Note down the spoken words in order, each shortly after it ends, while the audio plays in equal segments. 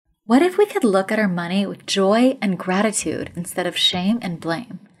What if we could look at our money with joy and gratitude instead of shame and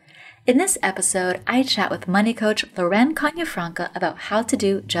blame? In this episode, I chat with money coach Lorraine Canafranca about how to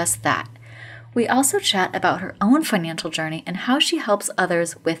do just that. We also chat about her own financial journey and how she helps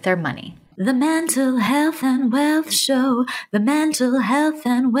others with their money. The Mental Health and Wealth Show, the Mental Health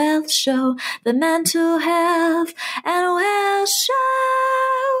and Wealth Show, the Mental Health and Wealth Show.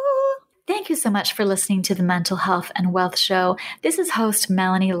 Thank you so much for listening to the Mental Health and Wealth Show. This is host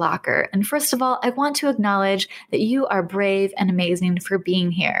Melanie Locker. And first of all, I want to acknowledge that you are brave and amazing for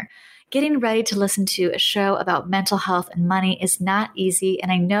being here. Getting ready to listen to a show about mental health and money is not easy,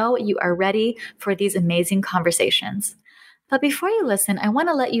 and I know you are ready for these amazing conversations. But before you listen, I want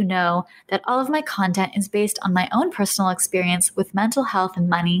to let you know that all of my content is based on my own personal experience with mental health and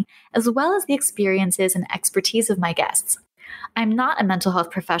money, as well as the experiences and expertise of my guests. I'm not a mental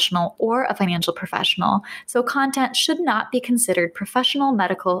health professional or a financial professional, so content should not be considered professional,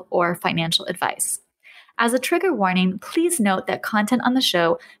 medical, or financial advice. As a trigger warning, please note that content on the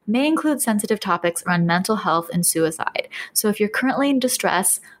show may include sensitive topics around mental health and suicide. So if you're currently in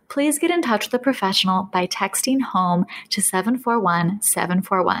distress, please get in touch with a professional by texting HOME to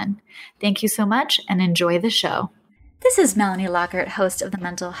 741-741. Thank you so much and enjoy the show. This is Melanie Lockhart, host of the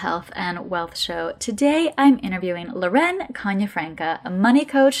Mental Health and Wealth Show. Today, I'm interviewing Lorraine Canafranca, a money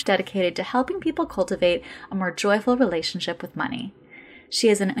coach dedicated to helping people cultivate a more joyful relationship with money. She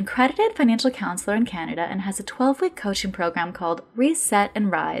is an accredited financial counselor in Canada and has a 12-week coaching program called Reset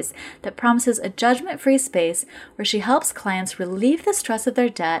and Rise that promises a judgment-free space where she helps clients relieve the stress of their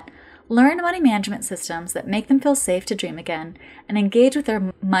debt, learn money management systems that make them feel safe to dream again, and engage with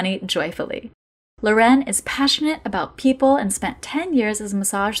their money joyfully. Lorraine is passionate about people and spent 10 years as a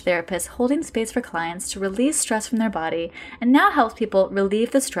massage therapist holding space for clients to release stress from their body, and now helps people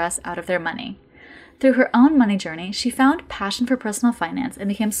relieve the stress out of their money. Through her own money journey, she found passion for personal finance and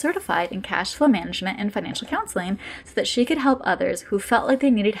became certified in cash flow management and financial counseling so that she could help others who felt like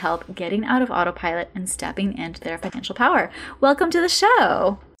they needed help getting out of autopilot and stepping into their financial power. Welcome to the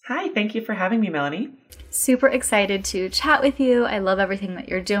show. Hi, thank you for having me, Melanie. Super excited to chat with you. I love everything that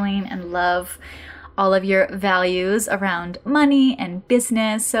you're doing and love all of your values around money and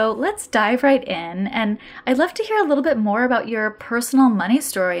business. So let's dive right in. And I'd love to hear a little bit more about your personal money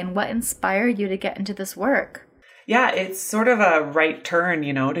story and what inspired you to get into this work. Yeah, it's sort of a right turn,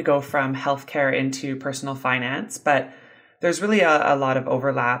 to go from healthcare into personal finance, but there's really a lot of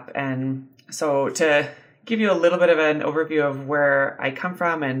overlap. And so to give you a little bit of an overview of where I come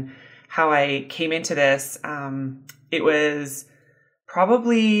from and how I came into this, it was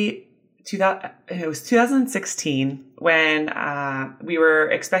probably 2016 when my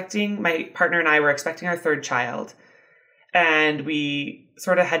partner and I were expecting our third child, and we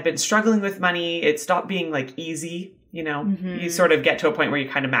sort of had been struggling with money. It stopped being easy, you sort of get to a point where you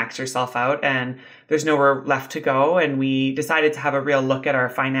kind of max yourself out and there's nowhere left to go. And we decided to have a real look at our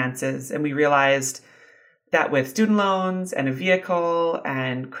finances, and we realized that with student loans and a vehicle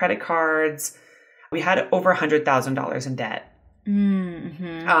and credit cards, we had over $100,000 in debt.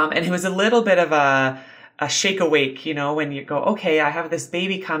 Mm-hmm. And it was a little bit of a shake awake, when you go, okay, I have this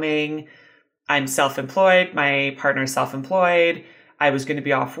baby coming. I'm self-employed. My partner's self-employed. I was going to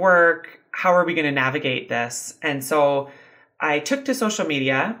be off work. How are we going to navigate this? And so I took to social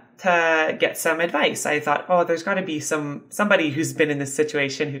media to get some advice. I thought, there's got to be somebody who's been in this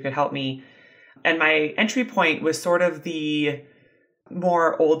situation who could help me. And my entry point was sort of the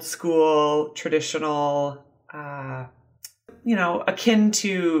more old school, traditional, akin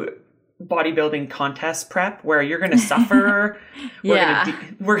to bodybuilding contest prep, where you're going to suffer. We're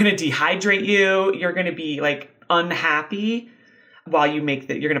going to dehydrate you. You're going to be unhappy while you're going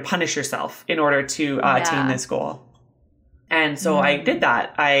to punish yourself in order to attain this goal. And so I did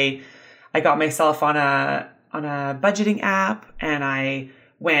that. I got myself on a budgeting app, and I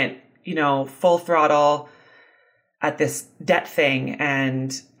went, full throttle at this debt thing.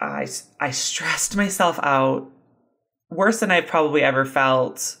 And I stressed myself out worse than I've probably ever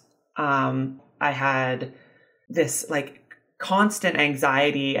felt. I had this constant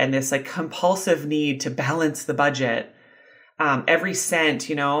anxiety and this compulsive need to balance the budget. Every cent,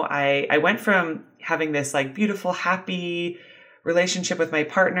 I went from having this beautiful, happy relationship with my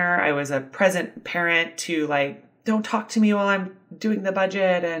partner. I was a present parent to don't talk to me while I'm doing the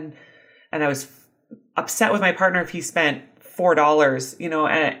budget. And I was upset with my partner if he spent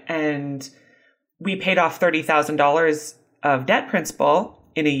 $4, and we paid off $30,000 of debt principal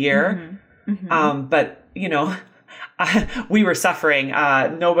in a year. Mm-hmm. Mm-hmm. But, we were suffering.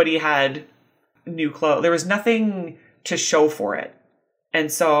 Nobody had new clothes. There was nothing to show for it. And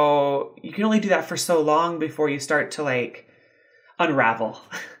so you can only do that for so long before you start to unravel.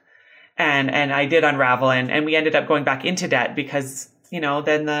 And I did unravel, and we ended up going back into debt because,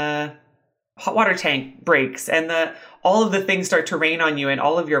 then the hot water tank breaks and all of the things start to rain on you and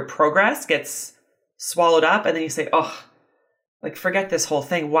all of your progress gets swallowed up. And then you say, oh, like, forget this whole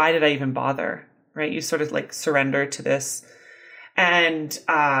thing. Why did I even bother? Right? You sort of like surrender to this. And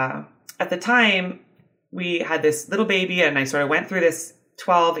at the time we had this little baby, and I sort of went through this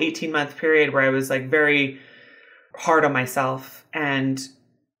 12, 18-month period where I was like very hard on myself. And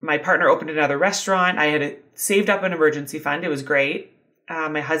my partner opened another restaurant. I had saved up an emergency fund. It was great.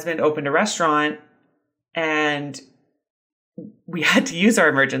 My husband opened a restaurant, and we had to use our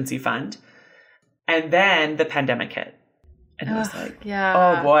emergency fund. And then the pandemic hit. And it was like,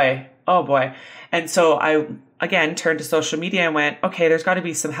 oh boy. And so I, again, turned to social media and went, okay, there's got to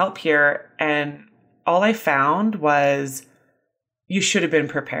be some help here. And all I found was, you should have been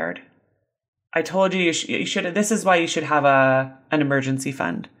prepared. I told you you should. This is why you should have an emergency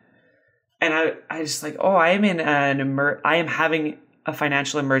fund. And I just like, I am having a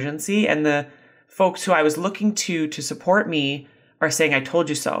financial emergency, and the folks who I was looking to support me are saying, I told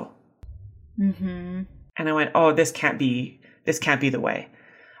you so. Mm-hmm. And I went, this can't be the way.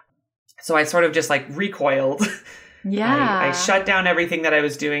 So I sort of just like recoiled. Yeah. I shut down everything that I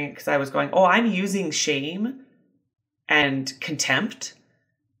was doing because I was going, I'm using shame and contempt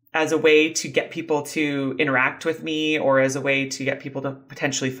as a way to get people to interact with me, or as a way to get people to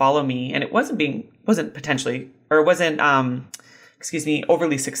potentially follow me. And it wasn't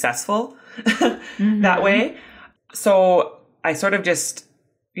overly successmental mm-hmm. that way. So I sort of just,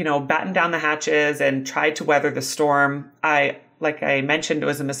 battened down the hatches and tried to weather the storm. Like I mentioned,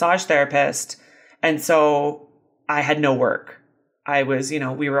 was a massage therapist. And so I had no work. I was,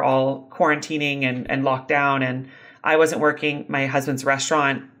 we were all quarantining and locked down, and I wasn't working. My husband's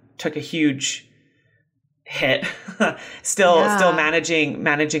restaurant took a huge hit, still managing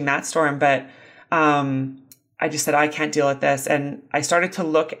that storm. But, I just said, I can't deal with this. And I started to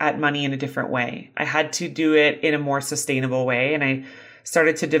look at money in a different way. I had to do it in a more sustainable way. And I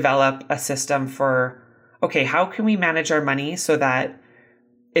started to develop a system for, okay, how can we manage our money so that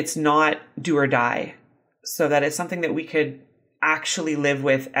it's not do or die, so that it's something that we could actually live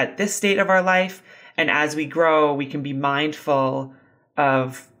with at this state of our life. And as we grow, we can be mindful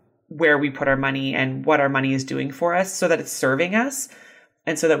of where we put our money and what our money is doing for us, so that it's serving us,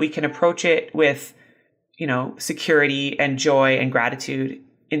 and so that we can approach it with, security and joy and gratitude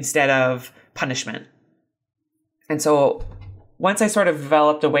instead of punishment. And so once I sort of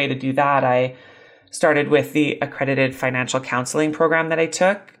developed a way to do that, I started with the accredited financial counseling program that I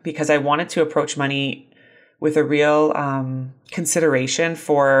took, because I wanted to approach money with a real consideration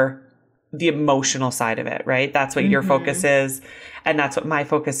for the emotional side of it, right? That's what your focus is. And that's what my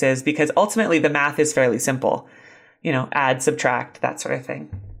focus is, because ultimately the math is fairly simple, add, subtract, that sort of thing.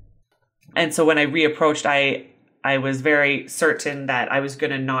 And so when I reapproached, I was very certain that I was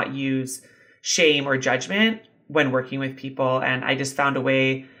going to not use shame or judgment when working with people. And I just found a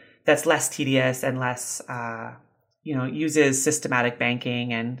way that's less tedious and less, uses systematic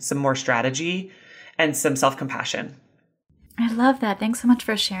banking and some more strategy and some self-compassion. I love that. Thanks so much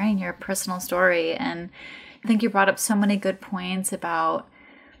for sharing your personal story. And I think you brought up so many good points about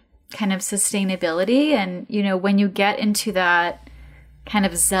kind of sustainability. And, when you get into that kind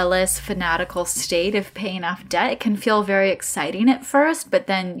of zealous, fanatical state of paying off debt, it can feel very exciting at first, but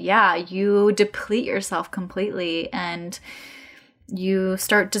then, you deplete yourself completely and you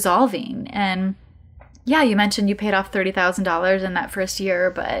start dissolving. And you mentioned you paid off $30,000 in that first year,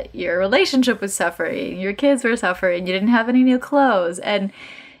 but your relationship was suffering, your kids were suffering, you didn't have any new clothes. And,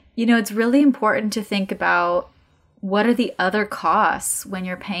 it's really important to think about, what are the other costs when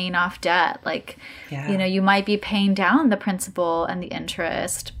you're paying off debt? Like, you might be paying down the principal and the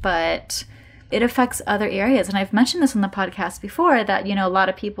interest, but it affects other areas. And I've mentioned this on the podcast before that, a lot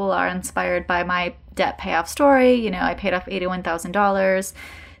of people are inspired by my debt payoff story. I paid off $81,000.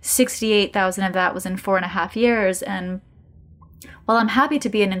 68,000 of that was in 4.5 years. And while I'm happy to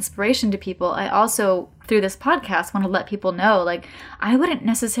be an inspiration to people, I also, through this podcast, want to let people know, like, I wouldn't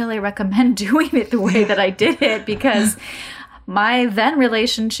necessarily recommend doing it the way that I did it, because my then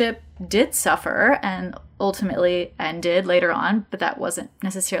relationship did suffer and ultimately ended later on, but that wasn't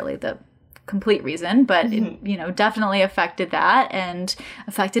necessarily the complete reason, but it, definitely affected that and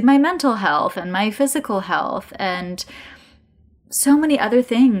affected my mental health and my physical health and so many other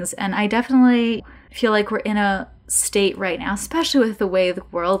things. And I definitely feel like we're in a state right now, especially with the way the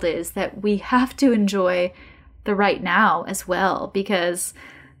world is, that we have to enjoy the right now as well, because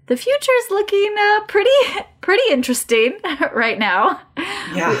the future is looking pretty interesting right now.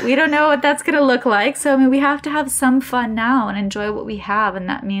 Yeah. We don't know what that's going to look like. So, I mean, we have to have some fun now and enjoy what we have. And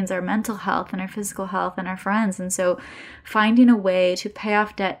that means our mental health and our physical health and our friends. And so finding a way to pay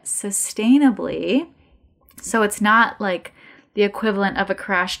off debt sustainably, so it's not like the equivalent of a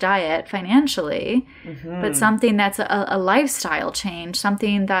crash diet financially, but something that's a lifestyle change,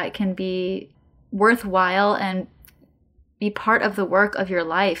 something that can be worthwhile and be part of the work of your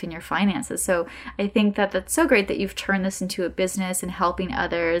life and your finances. So I think that that's so great that you've turned this into a business and helping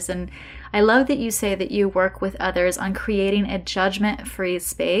others. And I love that you say that you work with others on creating a judgment-free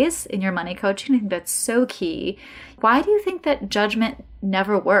space in your money coaching. I think that's so key. Why do you think that judgment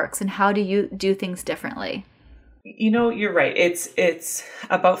never works, and how do you do things differently? You know, you're right. It's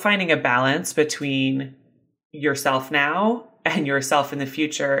about finding a balance between yourself now and yourself in the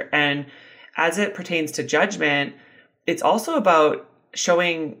future. And as it pertains to judgment, it's also about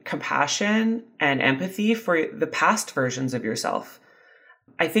showing compassion and empathy for the past versions of yourself.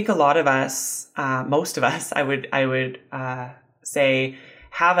 I think a lot of us, most of us, I would say,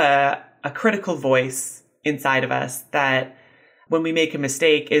 have a critical voice inside of us that when we make a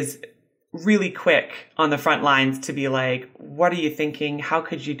mistake is really quick on the front lines to be like, what are you thinking? How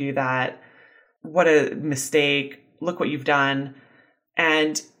could you do that? What a mistake. Look what you've done.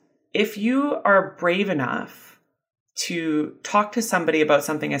 And if you are brave enough to talk to somebody about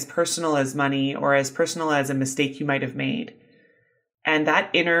something as personal as money or as personal as a mistake you might have made, and that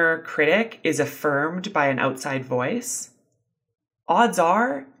inner critic is affirmed by an outside voice, odds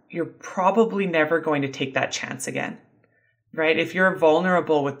are you're probably never going to take that chance again, right? If you're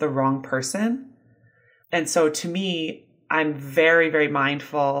vulnerable with the wrong person. And so to me, I'm very, very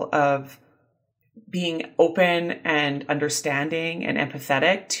mindful of being open and understanding and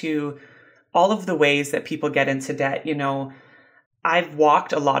empathetic to all of the ways that people get into debt. You know, I've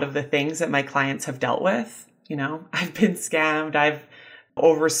walked a lot of the things that my clients have dealt with. You know, I've been scammed. I've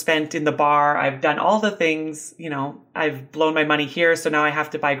overspent in the bar. I've done all the things, you know, I've blown my money here. So now I have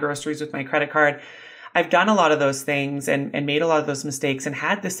to buy groceries with my credit card. I've done a lot of those things and made a lot of those mistakes and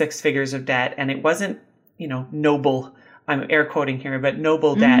had the 6 figures of debt. And it wasn't, you know, noble, I'm air quoting here, but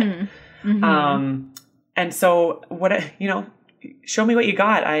noble debt. And so you know, show me what you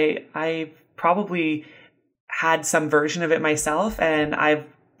got. I probably had some version of it myself, and I've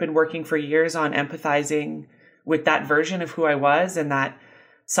been working for years on empathizing with that version of who I was and that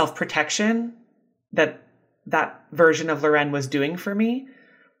self-protection that version of Loren was doing for me.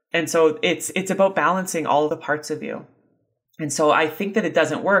 And so it's about balancing all the parts of you. And so I think that it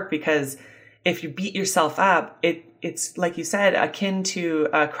doesn't work because if you beat yourself up, it's like you said, akin to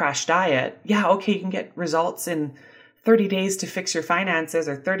a crash diet. Yeah, okay, you can get results in 30 days to fix your finances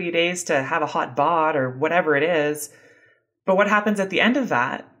or 30 days to have a hot bod or whatever it is. But what happens at the end of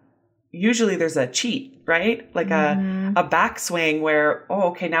that? Usually there's a cheat, right? Like a backswing where,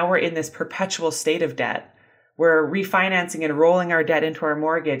 oh, okay, now we're in this perpetual state of debt. We're refinancing and rolling our debt into our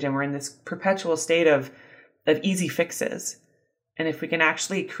mortgage, and we're in this perpetual state of easy fixes. And if we can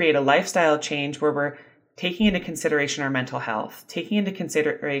actually create a lifestyle change where we're taking into consideration our mental health, taking into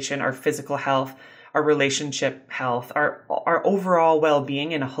consideration our physical health, our relationship health, our overall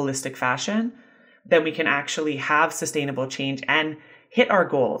well-being in a holistic fashion, then we can actually have sustainable change and hit our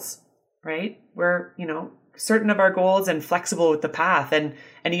goals, right? We're, you know, certain of our goals and flexible with the path. And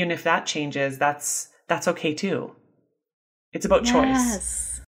even if that changes, that's okay too. It's about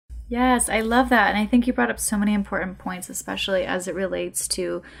choice. Yes, I love that. And I think you brought up so many important points, especially as it relates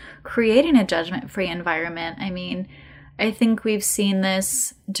to creating a judgment-free environment. I mean, I think we've seen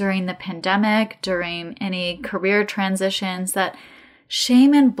this during the pandemic, during any career transitions, that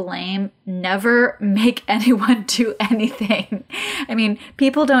shame and blame never make anyone do anything. I mean,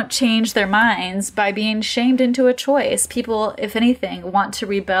 people don't change their minds by being shamed into a choice. People, if anything, want to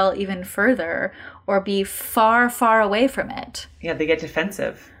rebel even further or be far, far away from it. Yeah, they get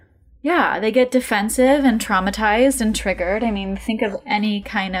defensive. Yeah, they get defensive and traumatized and triggered. I mean, think of any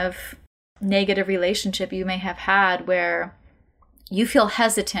kind of negative relationship you may have had where you feel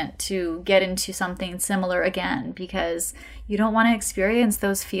hesitant to get into something similar again because you don't want to experience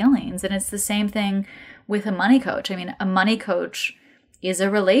those feelings. And it's the same thing with a money coach. I mean, a money coach is a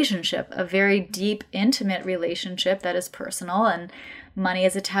relationship, a very deep, intimate relationship that is personal, and money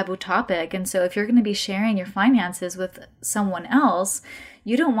is a taboo topic. And so if you're going to be sharing your finances with someone else,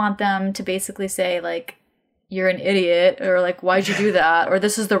 you don't want them to basically say, like, you're an idiot, or like, why'd you do that? Or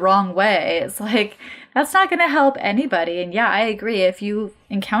this is the wrong way. It's like, that's not going to help anybody. And yeah, I agree. If you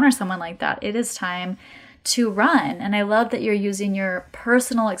encounter someone like that, it is time to run. And I love that you're using your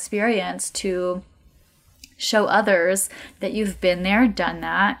personal experience to show others that you've been there, done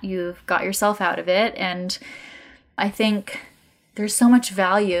that, you've got yourself out of it. And I think there's so much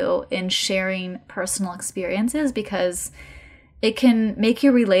value in sharing personal experiences because it can make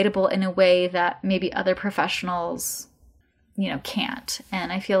you relatable in a way that maybe other professionals, can't.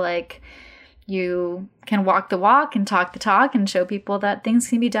 And I feel like you can walk the walk and talk the talk and show people that things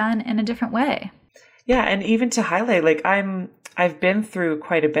can be done in a different way. Yeah. And even to highlight, like I've been through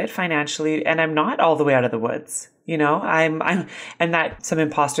quite a bit financially and I'm not all the way out of the woods. I'm and that some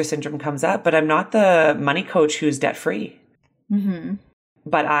imposter syndrome comes up, but I'm not the money coach who's debt free. Mm-hmm.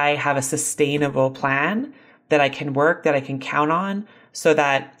 But I have a sustainable plan that I can work, that I can count on, so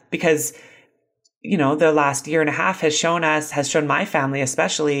that because, the last year and a half has shown my family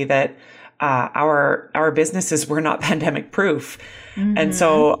especially that our businesses were not pandemic proof. Mm-hmm. And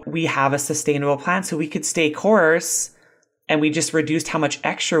so we have a sustainable plan so we could stay course, and we just reduced how much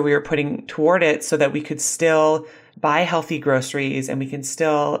extra we were putting toward it so that we could still buy healthy groceries and we can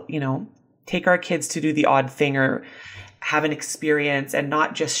still, take our kids to do the odd thing or have an experience and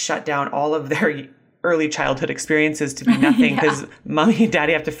not just shut down all of their early childhood experiences to be nothing because mommy and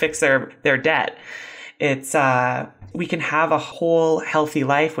daddy have to fix their debt. It's, we can have a whole healthy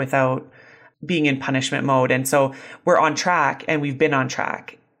life without being in punishment mode. And so we're on track, and we've been on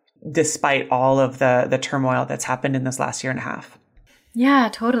track despite all of the turmoil that's happened in this last year and a half. Yeah,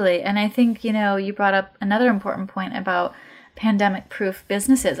 totally. And I think, you brought up another important point about pandemic proof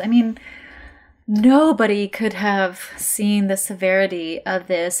businesses. I mean, nobody could have seen the severity of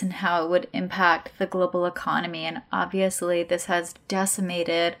this and how it would impact the global economy. And obviously, this has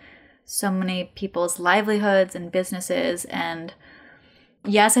decimated so many people's livelihoods and businesses. And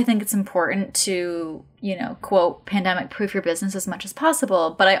yes, I think it's important to, quote, pandemic proof your business as much as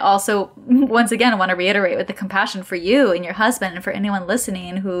possible. But I also, once again, want to reiterate with the compassion for you and your husband and for anyone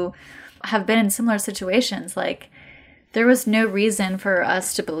listening who have been in similar situations. Like, there was no reason for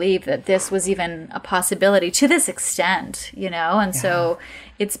us to believe that this was even a possibility to this extent, And so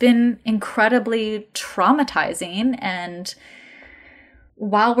it's been incredibly traumatizing. And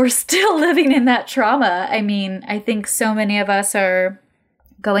while we're still living in that trauma, I mean, I think so many of us are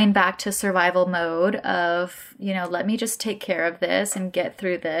going back to survival mode of, let me just take care of this and get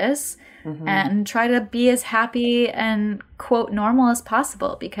through this and try to be as happy and, quote, normal as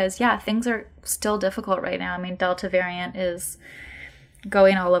possible. Because, things are still difficult right now. I mean, Delta variant is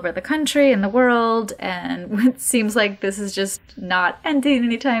going all over the country and the world, and it seems like this is just not ending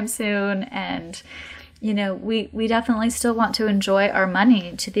anytime soon. And, we definitely still want to enjoy our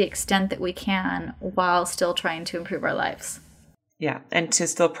money to the extent that we can while still trying to improve our lives. Yeah. And to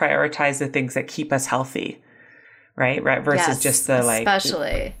still prioritize the things that keep us healthy, right? Versus just the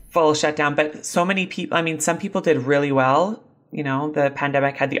especially full shutdown. But so many people, I mean, some people did really well. The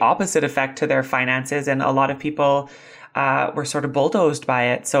pandemic had the opposite effect to their finances, and a lot of people were sort of bulldozed by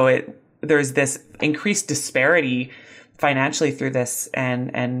it. So there's this increased disparity financially through this.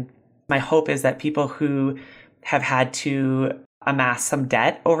 And my hope is that people who have had to amass some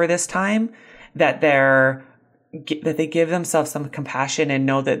debt over this time, that they give themselves some compassion and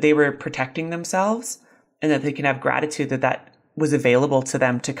know that they were protecting themselves, and that they can have gratitude that was available to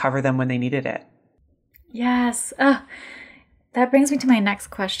them to cover them when they needed it. Yes. That brings me to my next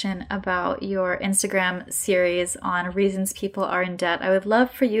question about your Instagram series on reasons people are in debt. I would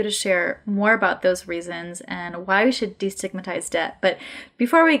love for you to share more about those reasons and why we should destigmatize debt. But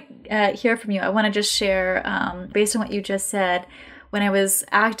before we hear from you, I want to just share, based on what you just said, when I was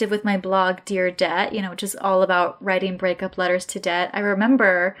active with my blog, Dear Debt, which is all about writing breakup letters to debt, I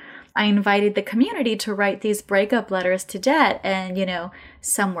remember I invited the community to write these breakup letters to debt. And,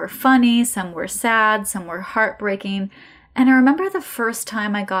 some were funny, some were sad, some were heartbreaking. And I remember the first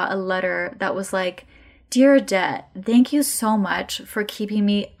time I got a letter that was like, Dear Debt, thank you so much for keeping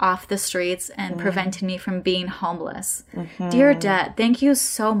me off the streets and preventing me from being homeless. Dear Debt, thank you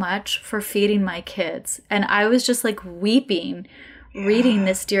so much for feeding my kids. And I was just like weeping reading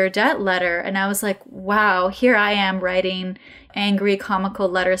this Dear Debt letter. And I was like, wow, here I am writing angry, comical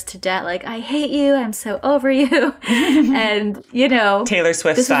letters to debt. Like, I hate you. I'm so over you. And, Taylor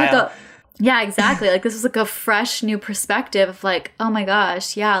Swift style. Yeah, exactly. Like, this was like a fresh new perspective of like, oh my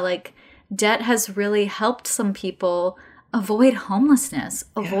gosh, yeah, like debt has really helped some people avoid homelessness,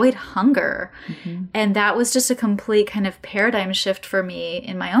 avoid hunger. And that was just a complete kind of paradigm shift for me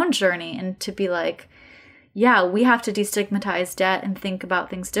in my own journey. And to be like, yeah, we have to destigmatize debt and think about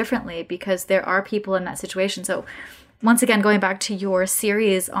things differently because there are people in that situation. So once again, going back to your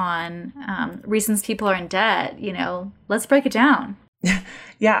series on reasons people are in debt, let's break it down.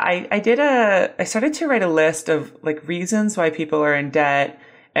 Yeah, I started to write a list of like reasons why people are in debt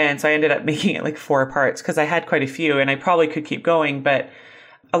And so I ended up making it like 4 parts because I had quite a few and I probably could keep going. But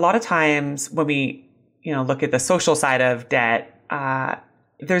a lot of times when we, look at the social side of debt,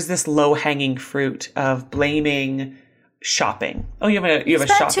 there's this low hanging fruit of blaming shopping. Oh, you have a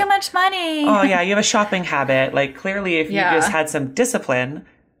spent too much money. Oh yeah, you have a shopping habit. Like clearly, if you just had some discipline,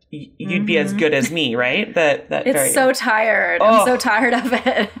 you'd be as good as me, right? It's so tired. I'm so tired of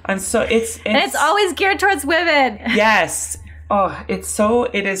it. And so it's always geared towards women. Yes. Oh, it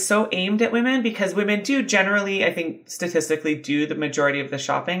is so aimed at women because women do generally, I think statistically do the majority of the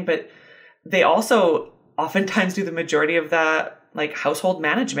shopping, but they also oftentimes do the majority of the like household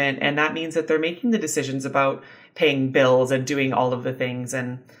management. And that means that they're making the decisions about paying bills and doing all of the things.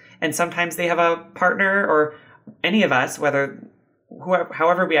 And sometimes they have a partner, or any of us,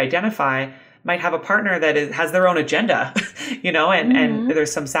 however we identify, might have a partner that has their own agenda, and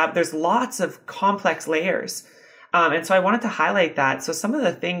there's lots of complex layers. And so I wanted to highlight that. So some of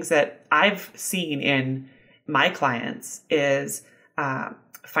the things that I've seen in my clients is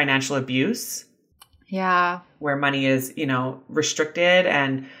financial abuse. Yeah. Where money is, restricted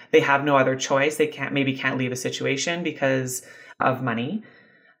and they have no other choice. They can't leave a situation because of money.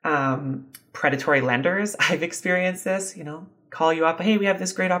 Predatory lenders. I've experienced this, call you up. Hey, we have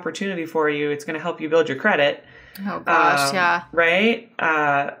this great opportunity for you. It's going to help you build your credit. Oh gosh. Yeah. Right.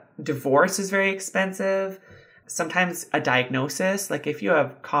 Divorce is very expensive. Sometimes a diagnosis, like if you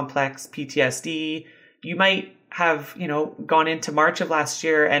have complex PTSD, you might have, gone into March of last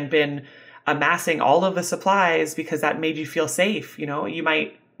year and been amassing all of the supplies because that made you feel safe. You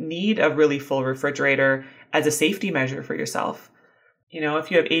might need a really full refrigerator as a safety measure for yourself.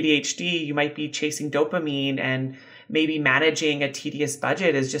 If you have ADHD, you might be chasing dopamine, and maybe managing a tedious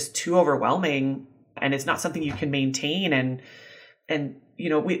budget is just too overwhelming and it's not something you can maintain. And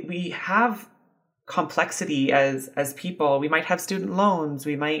we have complexity as people. We might have student loans.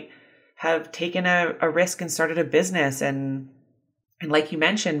 We might have taken a risk and started a business. And like you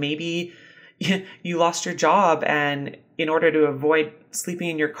mentioned, maybe you lost your job, and in order to avoid sleeping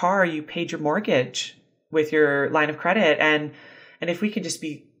in your car, you paid your mortgage with your line of credit. And if we can just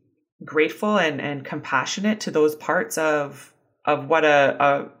be grateful and compassionate to those parts of what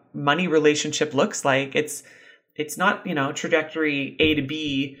a money relationship looks like, it's not, trajectory A to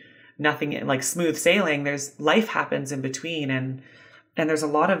B, nothing like smooth sailing. There's life happens in between. And there's a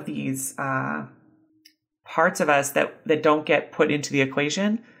lot of these parts of us that don't get put into the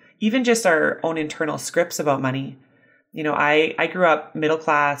equation. Even just our own internal scripts about money. I grew up middle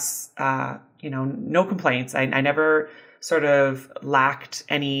class, no complaints. I never sort of lacked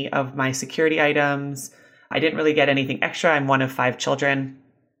any of my security items. I didn't really get anything extra. I'm one of 5 children.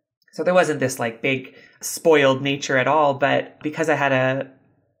 So there wasn't this like big spoiled nature at all. But because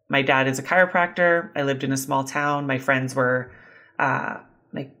my dad is a chiropractor, I lived in a small town. My friends were,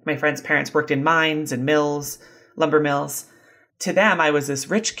 my friends' parents worked in mines and mills, lumber mills. To them, I was this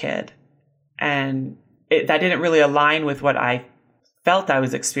rich kid, and that didn't really align with what I felt I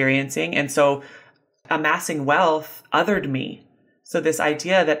was experiencing. And so amassing wealth othered me. So this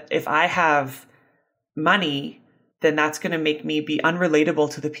idea that if I have money, then that's going to make me be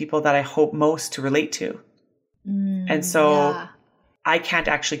unrelatable to the people that I hope most to relate to. And so I can't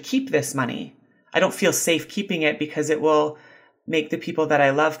actually keep this money. I don't feel safe keeping it because it will make the people that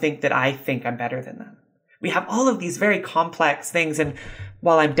I love think that I think I'm better than them. We have all of these very complex things. And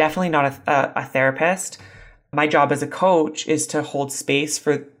while I'm definitely not a therapist, my job as a coach is to hold space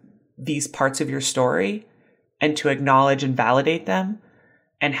for these parts of your story and to acknowledge and validate them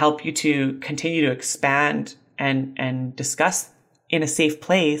and help you to continue to expand and discuss in a safe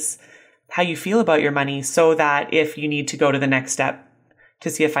place how you feel about your money, so that if you need to go to the next step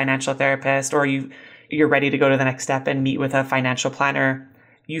to see a financial therapist, or you're ready to go to the next step and meet with a financial planner,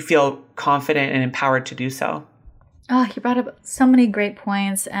 you feel confident and empowered to do so. Oh, you brought up so many great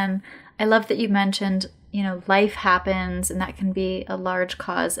points. And I love that you mentioned, life happens, and that can be a large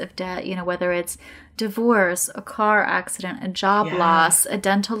cause of debt, whether it's divorce, a car accident, a job loss, a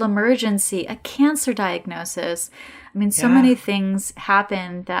dental emergency, a cancer diagnosis. I mean, so many things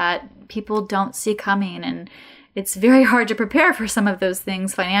happen that people don't see coming. And it's very hard to prepare for some of those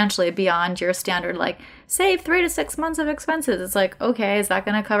things financially beyond your standard, like save 3 to 6 months of expenses. It's like, okay, is that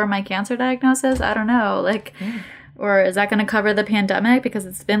going to cover my cancer diagnosis? I don't know. Or is that going to cover the pandemic? Because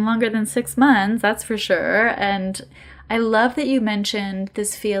it's been longer than 6 months, that's for sure. And I love that you mentioned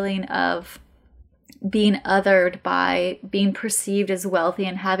this feeling of being othered by being perceived as wealthy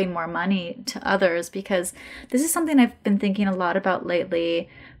and having more money to others, because this is something I've been thinking a lot about lately,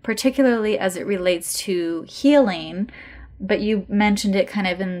 particularly as it relates to healing. But you mentioned it kind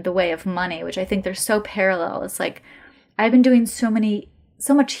of in the way of money, which I think they're so parallel. It's like I've been doing so many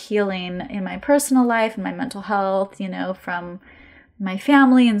so much healing in my personal life and my mental health, from my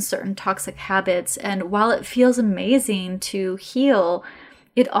family and certain toxic habits. And while it feels amazing to heal,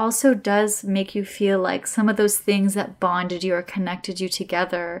 it also does make you feel like some of those things that bonded you or connected you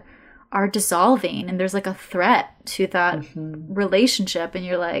together are dissolving. And there's like a threat to that relationship. And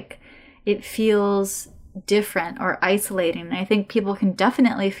you're like, it feels different or isolating. And I think people can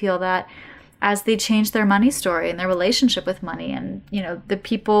definitely feel that as they change their money story and their relationship with money and, the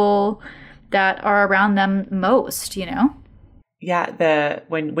people that are around them most, Yeah,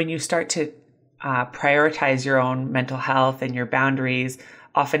 when you start to prioritize your own mental health and your boundaries,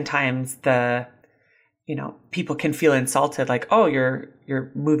 oftentimes people can feel insulted, like, oh,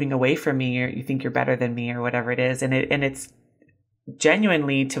 you're moving away from me, or you think you're better than me, or whatever it is. And it's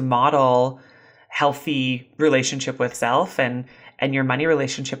genuinely to model healthy relationship with self, and your money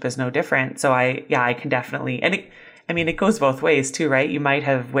relationship is no different. So I can definitely, and it goes both ways too, right? You might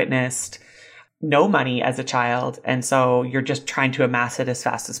have witnessed no money as a child, and so you're just trying to amass it as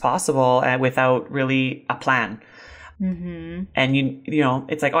fast as possible without really a plan. Mm-hmm. And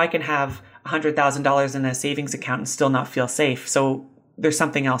it's like, oh, I can have $100,000 in a savings account and still not feel safe. So there's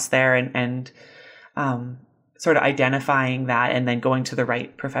something else there, and sort of identifying that and then going to the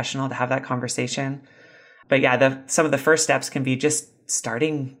right professional to have that conversation. But yeah, some of the first steps can be just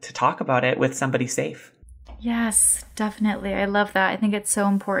starting to talk about it with somebody safe. Yes, definitely. I love that. I think it's so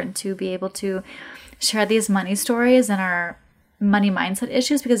important to be able to share these money stories and our money mindset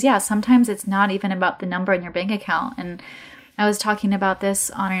issues, because sometimes it's not even about the number in your bank account. And I was talking about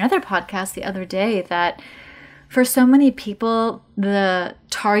this on another podcast the other day, that for so many people, the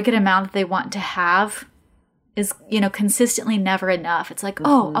target amount that they want to have is, consistently never enough. It's like,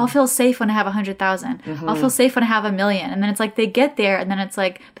 oh, I'll feel safe when I have 100,000. I'll feel safe when I have 1 million. And then it's like they get there, and then it's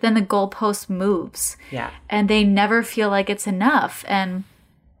like, but then the goalpost moves. Yeah. And they never feel like it's enough. And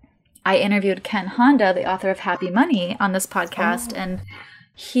I interviewed Ken Honda, the author of Happy Money, on this podcast, and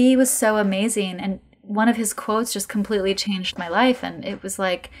he was so amazing. And one of his quotes just completely changed my life. And it was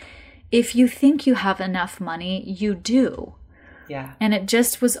like, if you think you have enough money, you do. Yeah. And it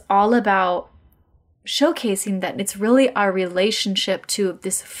just was all about showcasing that it's really our relationship to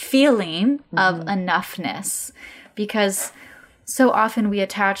this feeling of enoughness, because so often we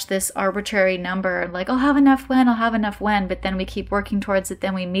attach this arbitrary number, like, I'll have enough when, but then we keep working towards it,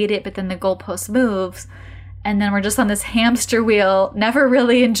 then we meet it, but then the goalpost moves, and then we're just on this hamster wheel, never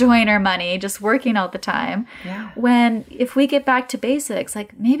really enjoying our money, just working all the time. Yeah. When if we get back to basics,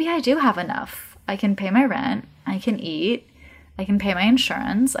 like, maybe I do have enough. I can pay my rent, I can eat, I can pay my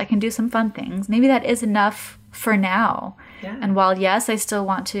insurance, I can do some fun things. Maybe that is enough for now. Yeah. And while, yes, I still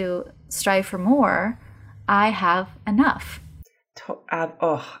want to strive for more, I have enough.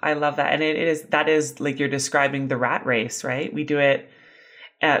 I love that. And that is like you're describing the rat race, right? We do it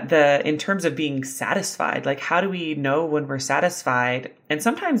in terms of being satisfied. Like, how do we know when we're satisfied? And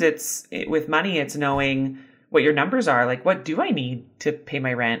sometimes with money, it's knowing what your numbers are. Like, what do I need to pay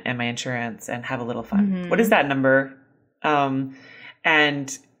my rent and my insurance and have a little fun? What is that number?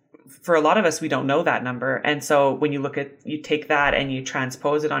 And for a lot of us, we don't know that number. And so when you take that and you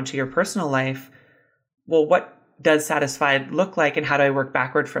transpose it onto your personal life, well, what does satisfied look like, and how do I work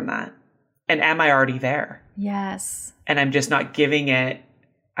backward from that? And am I already there? Yes. And I'm just not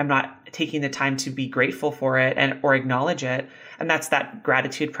I'm not taking the time to be grateful for it or acknowledge it. And that's that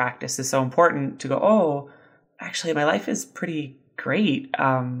gratitude practice is so important to go, oh, actually my life is pretty great.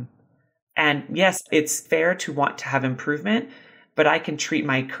 And yes, it's fair to want to have improvement, but I can treat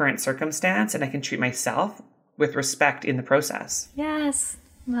my current circumstance and I can treat myself with respect in the process. Yes.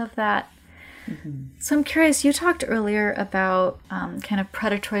 Love that. So I'm curious, you talked earlier about kind of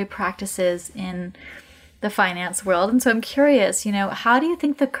predatory practices in the finance world. And so I'm curious, how do you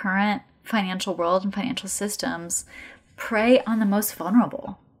think the current financial world and financial systems prey on the most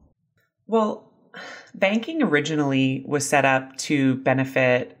vulnerable? Well, banking originally was set up to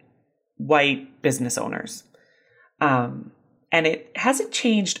benefit white business owners. And it hasn't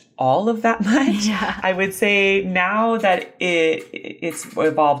changed all of that much. Yeah. I would say now that it's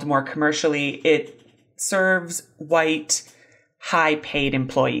evolved more commercially, it serves white, high-paid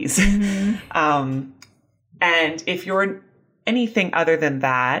employees. And if you're anything other than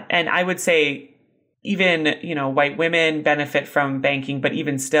that, and I would say even, white women benefit from banking, but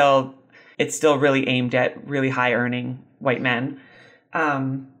even still, it's still really aimed at really high-earning white men.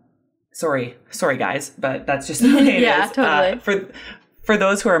 Sorry, guys, but that's just the way it is. Totally. For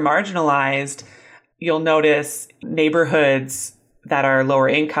those who are marginalized, you'll notice neighborhoods that are lower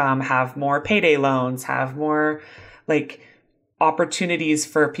income have more payday loans, have more opportunities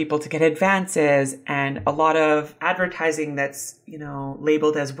for people to get advances and a lot of advertising that's,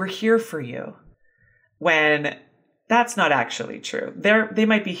 labeled as we're here for you, when that's not actually true. They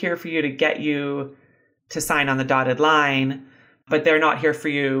might be here for you to get you to sign on the dotted line, but they're not here for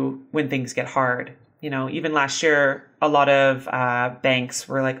you when things get hard. Even last year, a lot of banks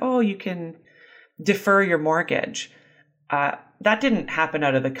were like, oh, you can defer your mortgage. That didn't happen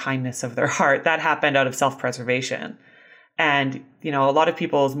out of the kindness of their heart. That happened out of self-preservation. And, a lot of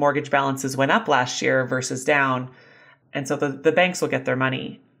people's mortgage balances went up last year versus down. And so the banks will get their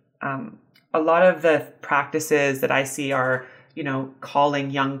money. A lot of the practices that I see are,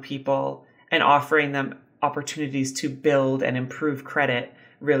 calling young people and offering them opportunities to build and improve credit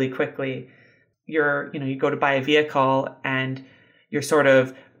really quickly. You go to buy a vehicle and you're sort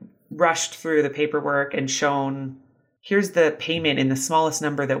of rushed through the paperwork and shown, here's the payment in the smallest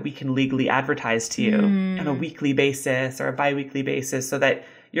number that we can legally advertise to you on a weekly basis or a biweekly basis, so that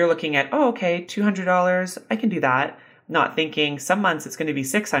you're looking at, oh, okay, $200, I can do that. Not thinking some months it's going to be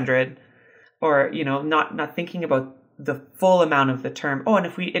 $600, or, not thinking about the full amount of the term. Oh, and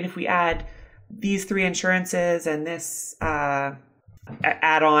if we add these 3 insurances and this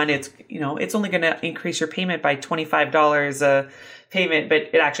add on, it's only going to increase your payment by $25 a payment, but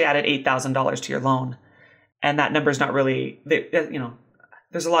it actually added $8,000 to your loan. And that number is not really,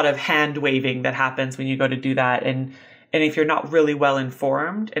 there's a lot of hand waving that happens when you go to do that. And if you're not really well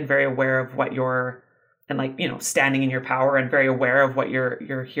informed and very aware of what standing in your power and very aware of what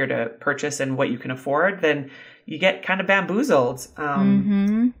you're here to purchase and what you can afford, then you get kind of bamboozled.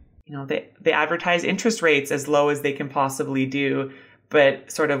 They advertise interest rates as low as they can possibly do,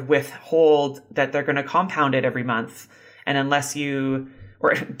 but sort of withhold that they're going to compound it every month. And unless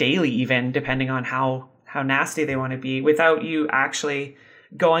or daily even, depending on how nasty they want to be, without you actually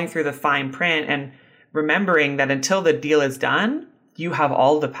going through the fine print and remembering that until the deal is done, you have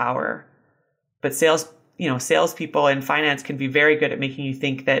all the power. But salespeople in finance can be very good at making you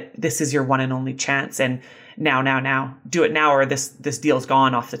think that this is your one and only chance. And now, do it now, or this deal's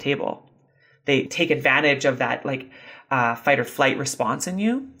gone off the table. They take advantage of that fight or flight response in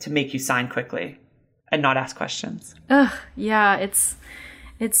you to make you sign quickly and not ask questions. Ugh, yeah, it's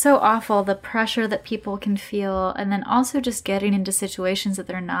so awful, the pressure that people can feel, and then also just getting into situations that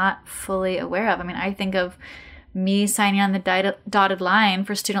they're not fully aware of. I mean, I think of me signing on the dotted line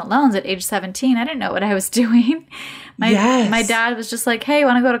for student loans at age 17. I didn't know what I was doing. My dad was just like, hey,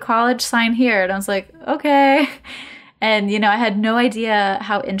 want to go to college? Sign here. And I was like, okay. And, I had no idea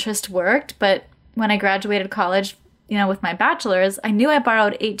how interest worked. But when I graduated college, with my bachelor's, I knew I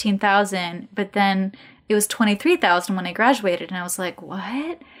borrowed $18,000, but then it was $23,000 when I graduated. And I was like,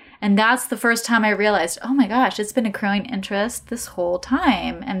 what? And that's the first time I realized, oh my gosh, it's been accruing interest this whole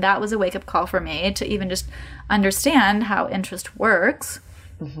time. And that was a wake-up call for me to even just understand how interest works.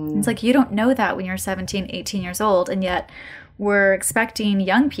 Mm-hmm. It's like you don't know that when you're 17, 18 years old, and yet we're expecting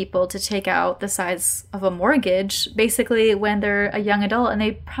young people to take out the size of a mortgage basically when they're a young adult, and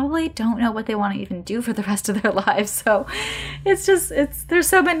they probably don't know what they want to even do for the rest of their lives. So there's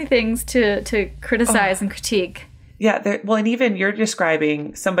so many things to criticize and critique. Yeah. And even you're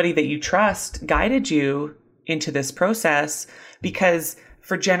describing somebody that you trust guided you into this process, because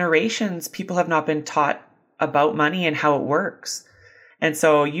for generations, people have not been taught about money and how it works. And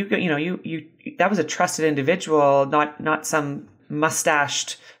so you that was a trusted individual, not some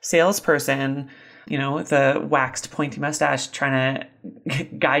mustached salesperson, with a waxed pointy mustache trying to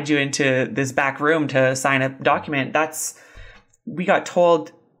guide you into this back room to sign a document. We got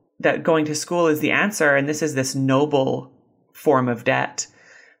told that going to school is the answer, and this is this noble form of debt.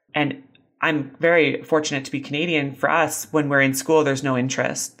 And I'm very fortunate to be Canadian. For us, when we're in school, there's no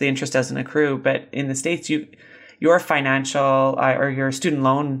interest. The interest doesn't accrue. But in the States, your financial or your student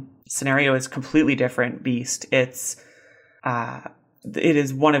loan scenario is completely different beast. It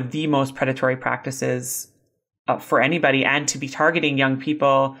is one of the most predatory practices for anybody, and to be targeting young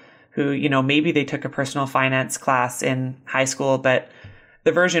people who, maybe they took a personal finance class in high school, but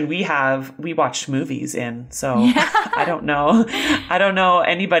the version we watched movies in. So yeah. I don't know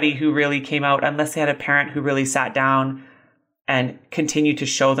anybody who really came out, unless they had a parent who really sat down and continued to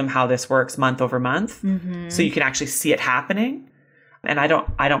show them how this works month over month. Mm-hmm. So you can actually see it happening. And I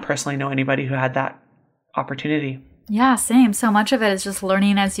don't personally know anybody who had that opportunity. Yeah, same. So much of it is just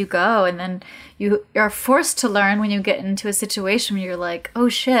learning as you go. And then you are forced to learn when you get into a situation where you're like, oh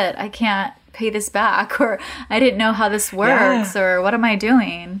shit, I can't pay this back, or I didn't know how this works, or what am I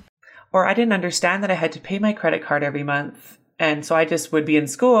doing? Or I didn't understand that I had to pay my credit card every month. And so I just would be in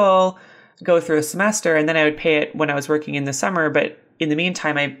school, go through a semester, and then I would pay it when I was working in the summer. But in the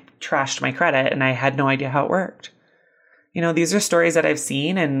meantime, I trashed my credit and I had no idea how it worked. these are stories that I've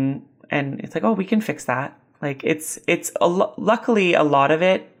seen and it's like, oh, we can fix that. Like luckily a lot of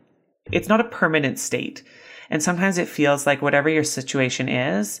it, it's not a permanent state. And sometimes it feels like whatever your situation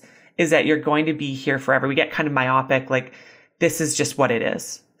is that you're going to be here forever. We get kind of myopic, like this is just what it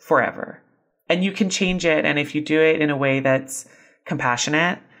is forever. And you can change it. And if you do it in a way that's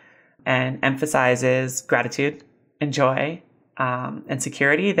compassionate and emphasizes gratitude and joy and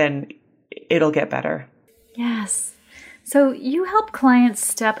security, then it'll get better. Yes. So you help clients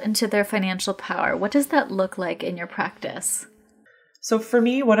step into their financial power. What does that look like in your practice? So for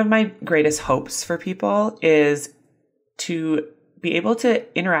me, one of my greatest hopes for people is to be able to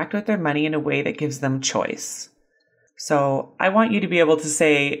interact with their money in a way that gives them choice. So I want you to be able to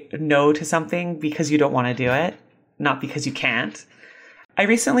say no to something because you don't want to do it, not because you can't. I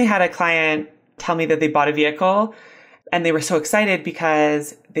recently had a client tell me that they bought a vehicle and they were so excited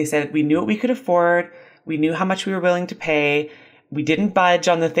because they said, we knew what we could afford. We knew how much we were willing to pay. We didn't budge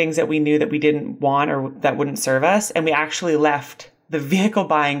on the things that we knew that we didn't want or that wouldn't serve us. And we actually left the vehicle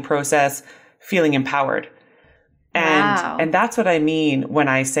buying process feeling empowered. Wow. And that's what I mean when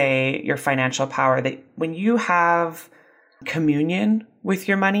I say your financial power, that when you have communion with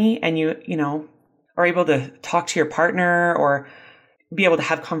your money and you are able to talk to your partner or be able to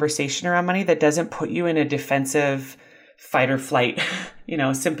have conversation around money that doesn't put you in a defensive fight or flight,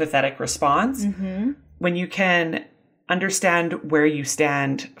 sympathetic response. Mm-hmm. When you can understand where you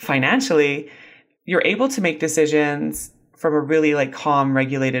stand financially, you're able to make decisions from a really like calm,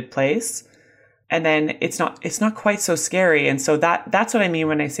 regulated place. And then it's not quite so scary. And so that's what I mean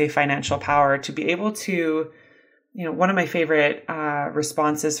when I say financial power, to be able to, one of my favorite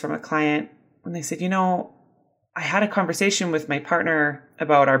responses from a client when they said, I had a conversation with my partner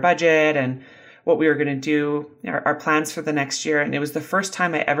about our budget and what we were going to do, our plans for the next year. And it was the first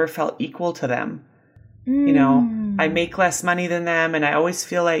time I ever felt equal to them. I make less money than them. And I always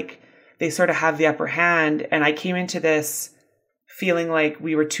feel like they sort of have the upper hand. And I came into this feeling like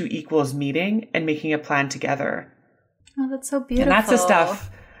we were two equals meeting and making a plan together. Oh, that's so beautiful. And that's the stuff.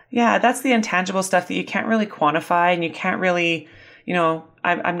 Yeah, that's the intangible stuff that you can't really quantify and you can't really,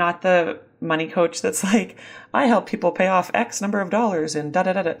 I'm not the money coach that's like, I help people pay off X number of dollars and da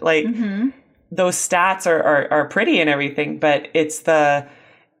da da da. Like those stats are pretty and everything, but it's the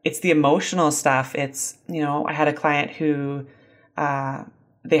emotional stuff. It's, I had a client who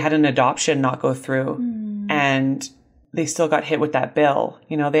they had an adoption not go through and they still got hit with that bill.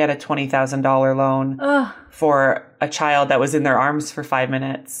 They had a $20,000 loan for a child that was in their arms for 5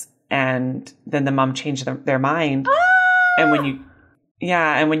 minutes. And then the mom changed their mind. And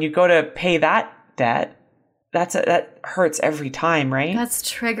when you go to pay that debt, that hurts every time, right? That's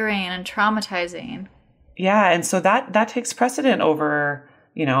triggering and traumatizing. Yeah. And so that takes precedent over,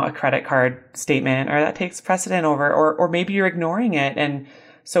 a credit card statement, or that takes precedent over, or maybe you're ignoring it. And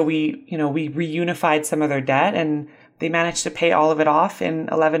so we reunified some of their debt and they managed to pay all of it off in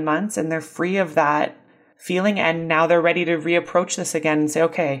 11 months and they're free of that feeling. And now they're ready to reapproach this again and say,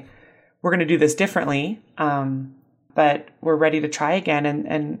 okay, we're going to do this differently. But we're ready to try again.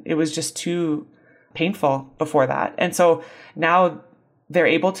 And it was just too painful before that. And so now they're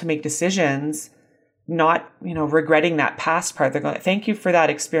able to make decisions, not, regretting that past part. They're going, thank you for that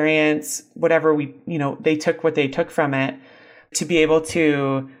experience, whatever they took what they took from it, to be able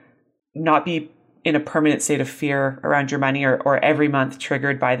to not be in a permanent state of fear around your money or every month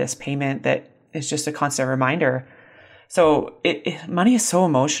triggered by this payment that is just a constant reminder. So money is so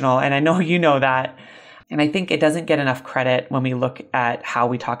emotional. And I know you know that. And I think it doesn't get enough credit when we look at how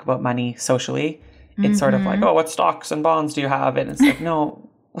we talk about money socially. It's sort of like, oh, what stocks and bonds do you have? And it's like, no,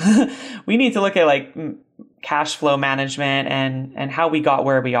 we need to look at like cash flow management and how we got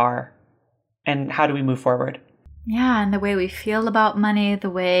where we are and how do we move forward. Yeah. And the way we feel about money, the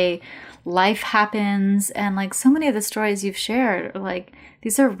way life happens, and like so many of the stories you've shared, like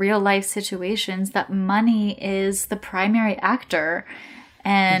these are real life situations that money is the primary actor.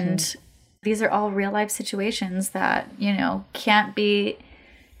 And these are all real life situations that, can't be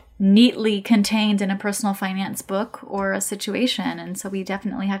neatly contained in a personal finance book or a situation. And so we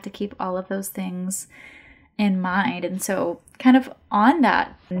definitely have to keep all of those things in mind. And so kind of on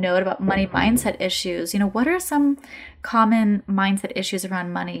that note about money mindset issues, what are some common mindset issues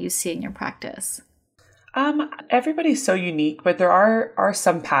around money you see in your practice? Everybody's so unique, but there are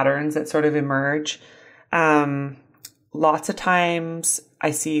some patterns that sort of emerge. Lots of times I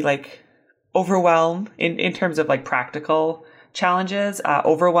see like overwhelm in terms of like practical challenges,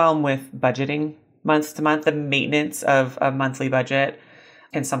 overwhelm with budgeting month to month. The maintenance of a monthly budget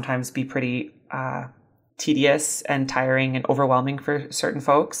can sometimes be pretty tedious and tiring and overwhelming for certain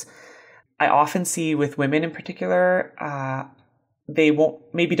folks. I often see with women in particular, they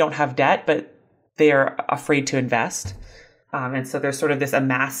maybe don't have debt, but they are afraid to invest. And so there's sort of this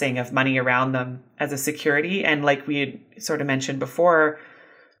amassing of money around them as a security. And like we had sort of mentioned before,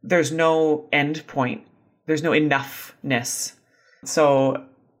 there's no end point. There's no enoughness. So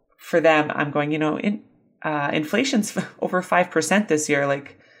for them, I'm going, inflation's over 5% this year.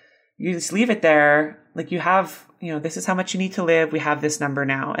 Like you just leave it there. Like you have, this is how much you need to live. We have this number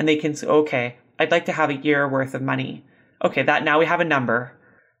now. And they can say, okay, I'd like to have a year worth of money. Okay, now we have a number.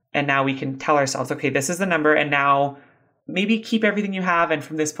 And now we can tell ourselves, okay, this is the number. And now maybe keep everything you have. And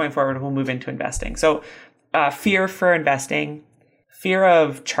from this point forward, we'll move into investing. So fear for investing, fear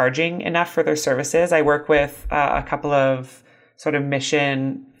of charging enough for their services. I work with a couple of sort of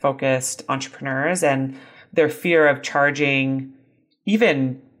mission focused entrepreneurs, and their fear of charging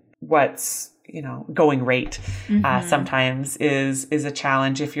even what's, going rate sometimes is a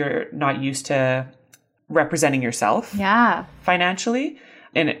challenge if you're not used to representing yourself financially.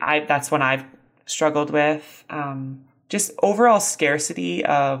 And that's when I've struggled with just overall scarcity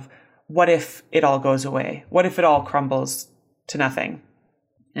of what if it all goes away? What if it all crumbles to nothing?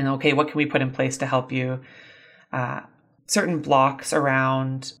 And okay, what can we put in place to help you? Certain blocks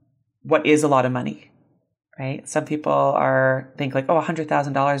around what is a lot of money, right? Some people think like, oh,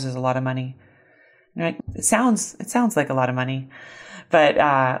 $100,000 is a lot of money. Right? It sounds like a lot of money, but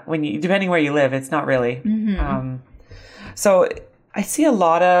depending where you live, it's not really. So I see a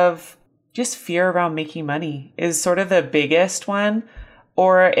lot of just fear around making money is sort of the biggest one.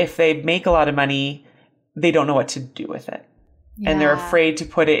 Or if they make a lot of money, they don't know what to do with it. Yeah. And they're afraid to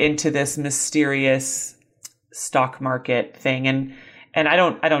put it into this mysterious stock market thing. And I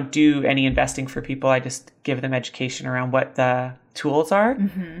don't do any investing for people. I just give them education around what the tools are,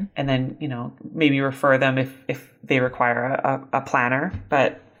 and then, maybe refer them if they require a planner.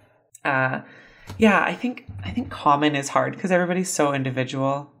 But I think common is hard because everybody's so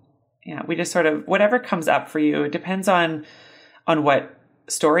individual. Yeah, we just sort of, whatever comes up for you, it depends on what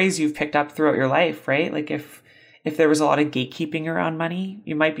stories you've picked up throughout your life, right? Like if there was a lot of gatekeeping around money,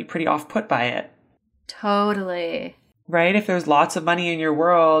 you might be pretty off put by it. Totally. Right? If there's lots of money in your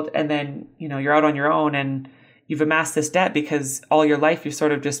world and then, you're out on your own and you've amassed this debt because all your life you've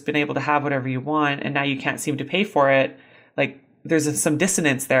sort of just been able to have whatever you want and now you can't seem to pay for it. Like there's some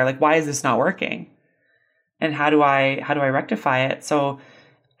dissonance there. Like, why is this not working? And how do I rectify it? So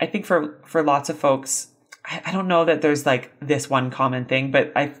I think for lots of folks, I don't know that there's like this one common thing,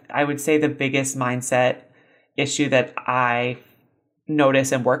 but I would say the biggest mindset issue that I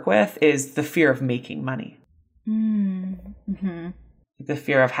notice and work with is the fear of making money. The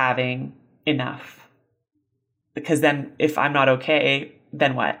fear of having enough. Because then if I'm not okay,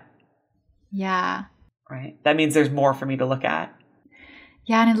 then what? Yeah. Right? That means there's more for me to look at.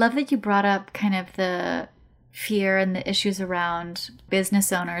 Yeah, and I love that you brought up kind of the fear and the issues around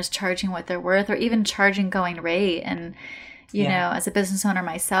business owners charging what they're worth or even charging going rate. And, you know, as a business owner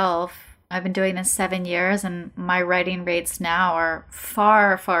myself, I've been doing this 7 years and my writing rates now are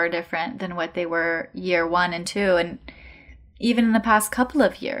far, far different than what they were year 1 and 2 and even in the past couple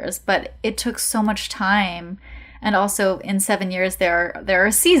of years. But it took so much time. And also in 7 years, there are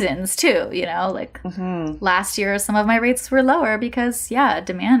seasons too, you know, like last year, some of my rates were lower because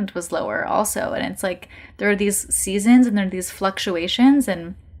demand was lower also. And it's like, there are these seasons and there are these fluctuations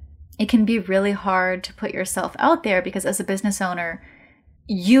and it can be really hard to put yourself out there because as a business owner,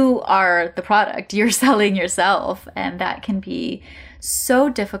 you are the product, you're selling yourself. And that can be so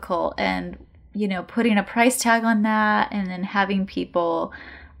difficult. And, you know, putting a price tag on that and then having people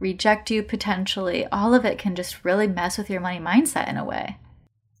reject you potentially, all of it can just really mess with your money mindset in a way.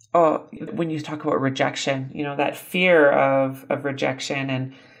 Oh, when you talk about rejection, you know, that fear of rejection.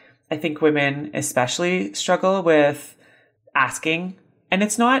 And I think women especially struggle with asking. And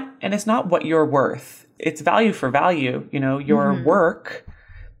it's not what you're worth. It's value for value. You know, your work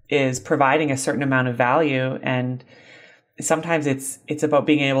is providing a certain amount of value. And sometimes it's about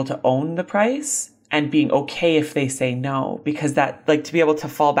being able to own the price and being okay if they say no, because that, like, to be able to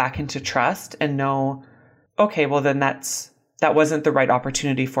fall back into trust and know, okay, well then that wasn't the right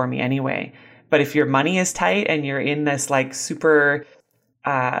opportunity for me anyway. But if your money is tight and you're in this like super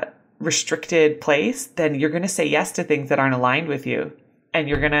restricted place, then you're going to say yes to things that aren't aligned with you. And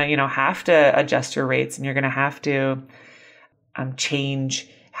you're going to, you know, have to adjust your rates and you're going to have to change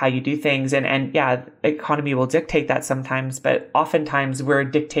how you do things. And yeah, economy will dictate that sometimes, but oftentimes we're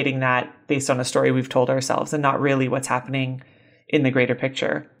dictating that based on a story we've told ourselves and not really what's happening in the greater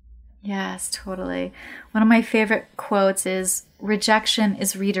picture. Yes, totally. One of my favorite quotes is, rejection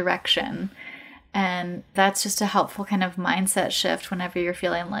is redirection. And that's just a helpful kind of mindset shift whenever you're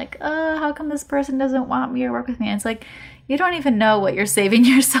feeling like, how come this person doesn't want me or work with me? And it's like, you don't even know what you're saving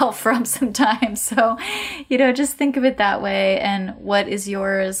yourself from sometimes. So, just think of it that way, and what is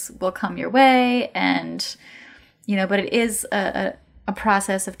yours will come your way. And, but it is a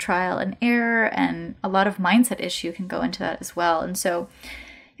process of trial and error, and a lot of mindset issue can go into that as well. And so,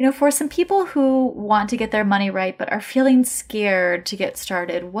 for some people who want to get their money right but are feeling scared to get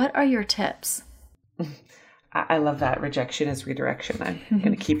started, what are your tips? I love that. Rejection is redirection. I'm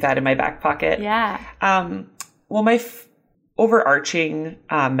going to keep that in my back pocket. Yeah. Well, my overarching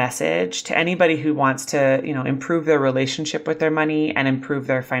message to anybody who wants to, improve their relationship with their money and improve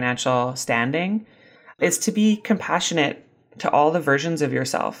their financial standing is to be compassionate to all the versions of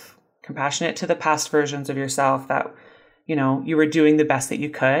yourself, compassionate to the past versions of yourself that, you were doing the best that you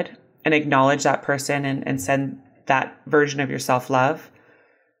could, and acknowledge that person and send that version of yourself love.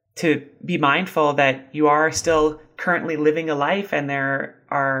 To be mindful that you are still currently living a life, and there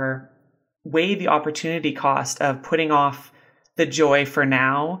are weigh the opportunity cost of putting off the joy for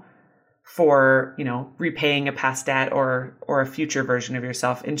now for, repaying a past debt or a future version of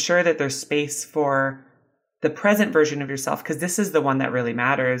yourself. Ensure that there's space for the present version of yourself, because this is the one that really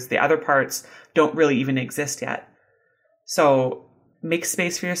matters. The other parts don't really even exist yet. So make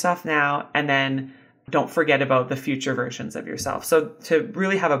space for yourself now, and then don't forget about the future versions of yourself. So to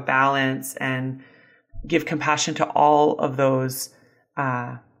really have a balance and give compassion to all of those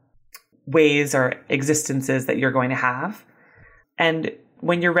ways or existences that you're going to have. And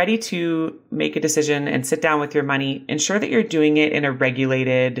when you're ready to make a decision and sit down with your money, ensure that you're doing it in a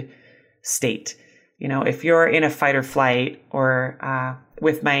regulated state. If you're in a fight or flight, or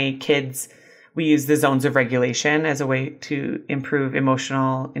with my kids, we use the zones of regulation as a way to improve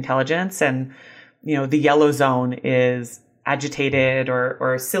emotional intelligence. And the yellow zone is agitated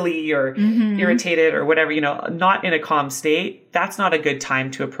or silly or irritated or whatever, not in a calm state. That's not a good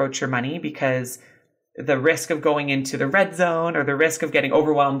time to approach your money, because the risk of going into the red zone, or the risk of getting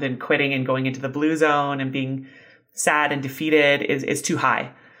overwhelmed and quitting and going into the blue zone and being sad and defeated is too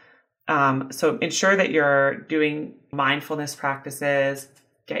high. So ensure that you're doing mindfulness practices.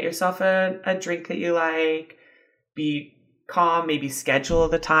 Get yourself a drink that you like. Be calm, maybe schedule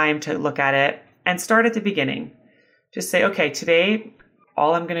the time to look at it. And start at the beginning. Just say, okay, today,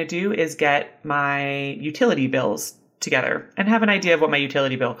 all I'm going to do is get my utility bills together and have an idea of what my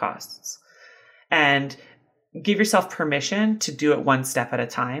utility bill costs. And give yourself permission to do it one step at a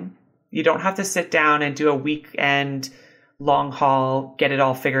time. You don't have to sit down and do a weekend long haul, get it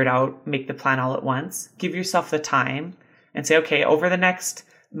all figured out, make the plan all at once. Give yourself the time and say, okay, over the next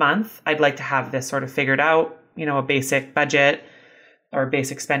month, I'd like to have this sort of figured out, a basic budget or a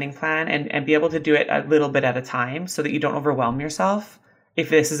basic spending plan, and be able to do it a little bit at a time so that you don't overwhelm yourself. If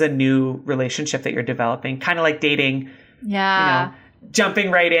this is a new relationship that you're developing, kind of like dating,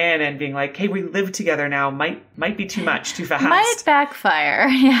 jumping right in and being like, hey, we live together now, might be too much, too fast. Might backfire.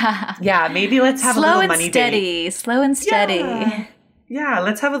 Yeah. Yeah. Maybe let's have a little money date. Slow and steady. Yeah.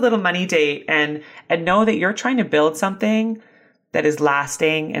 Let's have a little money date and know that you're trying to build something that is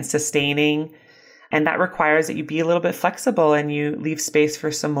lasting and sustaining. And that requires that you be a little bit flexible and you leave space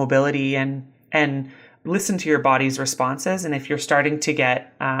for some mobility and listen to your body's responses. And if you're starting to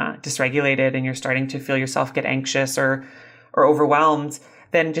get dysregulated and you're starting to feel yourself get anxious or overwhelmed,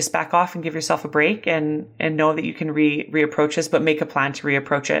 then just back off and give yourself a break and know that you can reapproach this, but make a plan to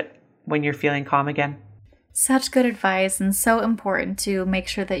reapproach it when you're feeling calm again. Such good advice, and so important to make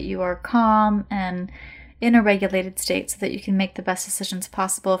sure that you are calm and in a regulated state so that you can make the best decisions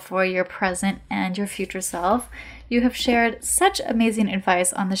possible for your present and your future self. You have shared such amazing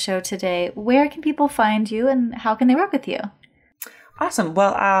advice on the show today. Where can people find you, and how can they work with you? Awesome.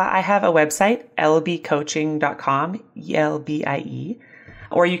 Well, I have a website, lbcoaching.com, ELBIE,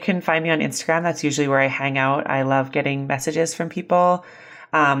 or you can find me on Instagram. That's usually where I hang out. I love getting messages from people.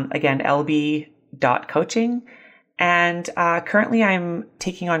 Again, lb.coaching. And currently I'm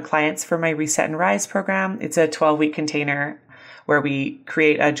taking on clients for my Reset and Rise program. It's a 12-week container where we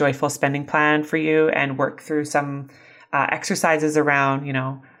create a joyful spending plan for you and work through some exercises around,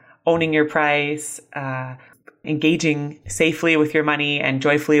 owning your price, engaging safely with your money and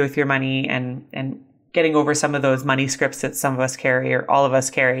joyfully with your money, and getting over some of those money scripts that some of us carry or all of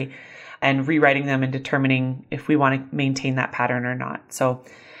us carry, and rewriting them and determining if we want to maintain that pattern or not. So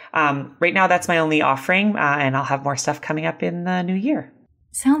right now that's my only offering, and I'll have more stuff coming up in the new year.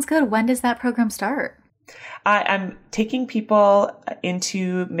 Sounds good. When does that program start? I'm taking people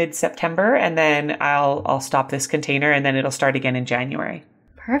into mid-September, and then I'll stop this container, and then it'll start again in January.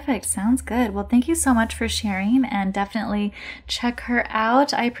 Perfect. Sounds good. Well, thank you so much for sharing, and definitely check her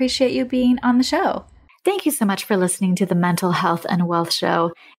out. I appreciate you being on the show. Thank you so much for listening to the Mental Health and Wealth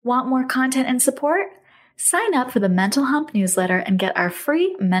Show. Want more content and support? Sign up for the Mental Hump newsletter and get our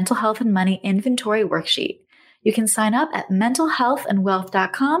free mental health and money inventory worksheet. You can sign up at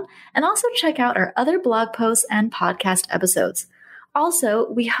mentalhealthandwealth.com and also check out our other blog posts and podcast episodes. Also,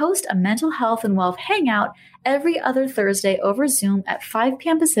 we host a mental health and wealth hangout every other Thursday over Zoom at 5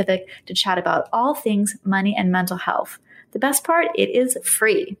 p.m. Pacific to chat about all things money and mental health. The best part, it is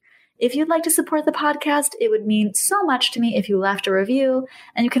free. If you'd like to support the podcast, it would mean so much to me if you left a review,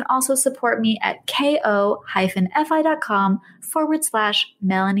 and you can also support me at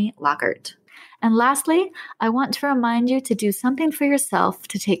ko-fi.com/Melanie Lockhart. And lastly, I want to remind you to do something for yourself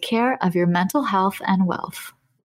to take care of your mental health and wealth.